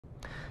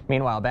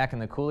Meanwhile, back in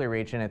the Coulee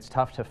region, it's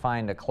tough to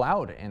find a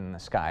cloud in the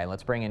sky.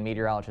 Let's bring in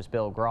meteorologist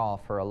Bill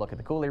Grahl for a look at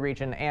the Coulee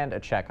region and a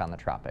check on the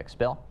tropics.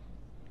 Bill?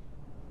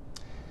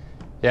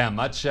 Yeah,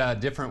 much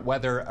different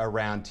weather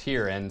around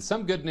here, and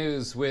some good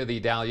news with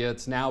Idalia.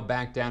 It's now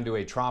back down to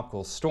a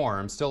tropical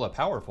storm, still a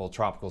powerful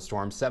tropical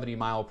storm,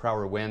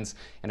 70-mile-per-hour winds,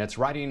 and it's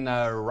riding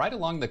right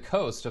along the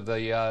coast of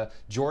the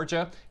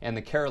Georgia and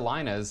the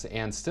Carolinas,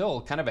 and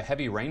still kind of a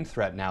heavy rain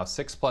threat now.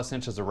 6+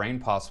 inches of rain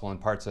possible in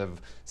parts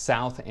of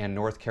South and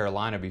North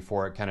Carolina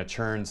before it kind of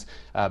churns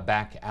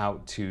back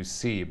out to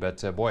sea.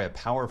 But boy, a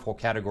powerful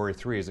Category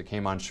 3 as it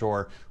came on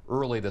shore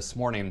early this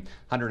morning,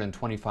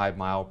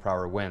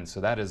 125-mile-per-hour winds.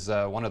 So that is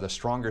one of the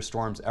stronger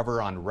storms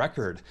ever on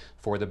record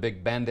for the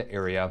Big Bend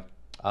area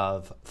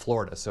of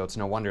Florida. So it's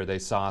no wonder they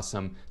saw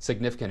some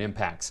significant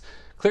impacts.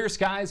 Clear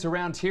skies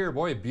around here.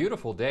 Boy, a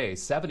beautiful day.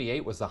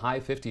 78 was the high,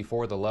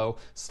 54 the low,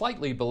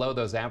 slightly below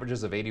those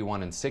averages of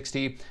 81 and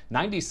 60.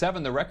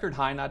 97 the record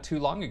high not too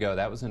long ago.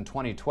 That was in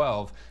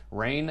 2012.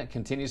 Rain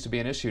continues to be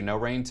an issue. No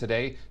rain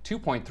today.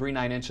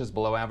 2.39 inches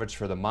below average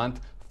for the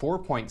month.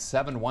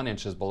 4.71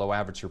 inches below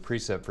average for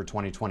precip for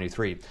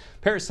 2023.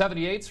 Pair of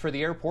 78s for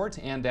the airport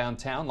and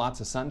downtown. Lots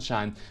of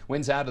sunshine.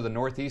 Winds out of the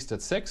northeast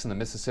at 6 and the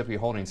Mississippi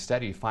holding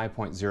steady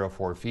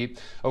 5.04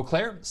 feet. Eau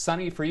Claire,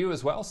 sunny for you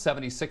as well.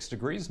 76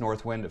 degrees.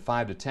 North wind at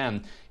 5 to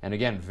 10. And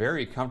again,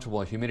 very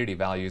comfortable humidity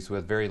values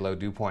with very low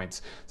dew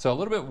points. So a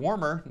little bit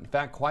warmer, in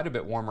fact, quite a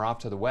bit warmer off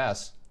to the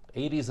west.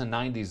 80s and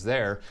 90s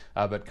there,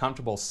 but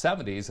comfortable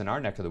 70s in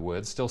our neck of the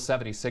woods. Still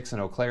 76 in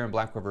Eau Claire and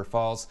Black River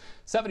Falls.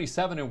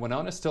 77 in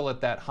Winona, still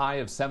at that high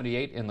of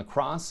 78 in La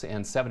Crosse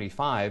and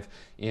 75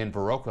 in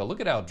Viroqua.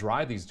 Look at how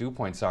dry these dew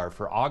points are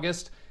for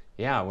August.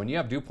 Yeah, when you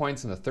have dew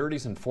points in the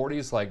 30s and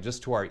 40s, like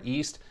just to our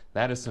east,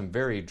 that is some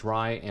very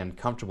dry and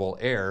comfortable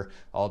air,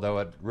 although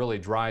it really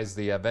dries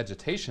the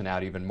vegetation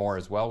out even more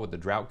as well with the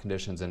drought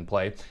conditions in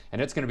play.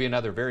 And it's going to be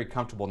another very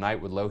comfortable night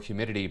with low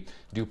humidity,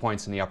 dew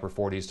points in the upper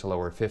 40s to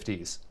lower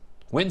 50s.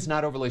 Winds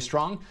not overly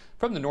strong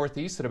from the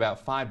northeast at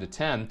about 5 to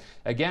 10.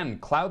 Again,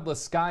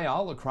 cloudless sky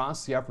all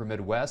across the upper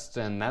Midwest,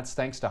 and that's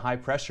thanks to high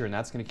pressure, and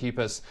that's going to keep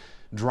us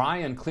dry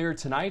and clear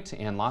tonight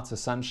and lots of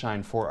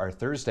sunshine for our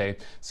Thursday.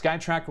 Sky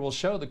Tracker will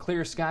show the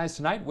clear skies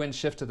tonight. Winds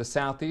shift to the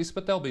southeast,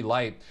 but they'll be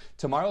light.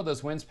 Tomorrow,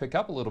 those winds pick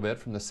up a little bit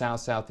from the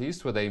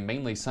south-southeast with a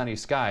mainly sunny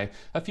sky.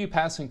 A few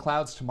passing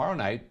clouds tomorrow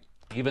night.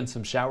 Even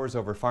some showers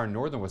over far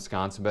northern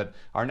Wisconsin, but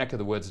our neck of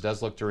the woods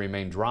does look to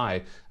remain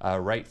dry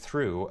right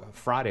through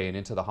Friday and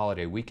into the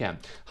holiday weekend.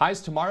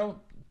 Highs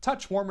tomorrow,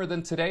 touch warmer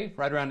than today,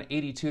 right around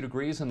 82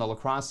 degrees in the La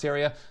Crosse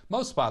area.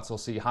 Most spots will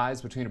see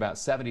highs between about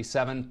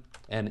 77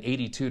 and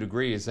 82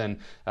 degrees. And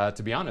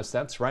to be honest,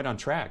 that's right on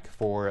track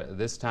for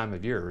this time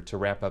of year to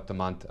wrap up the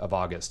month of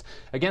August.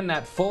 Again,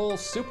 that full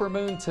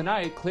supermoon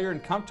tonight, clear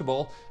and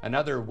comfortable.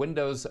 Another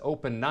windows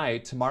open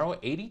night. Tomorrow,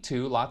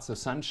 82, lots of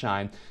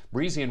sunshine.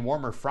 Breezy and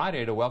warmer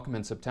Friday to welcome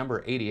in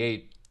September,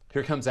 88.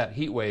 Here comes that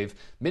heat wave,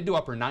 mid to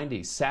upper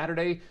 90s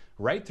Saturday,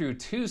 right through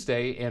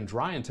Tuesday, and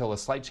dry until a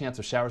slight chance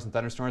of showers and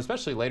thunderstorms,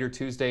 especially later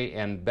Tuesday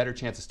and better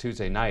chances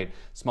Tuesday night.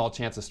 Small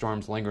chance of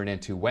storms lingering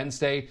into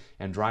Wednesday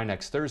and dry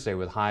next Thursday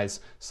with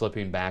highs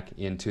slipping back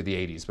into the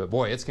 80s. But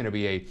boy, it's going to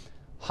be a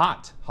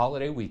hot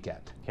holiday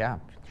weekend. Yeah,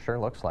 sure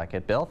looks like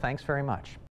it. Bill, thanks very much.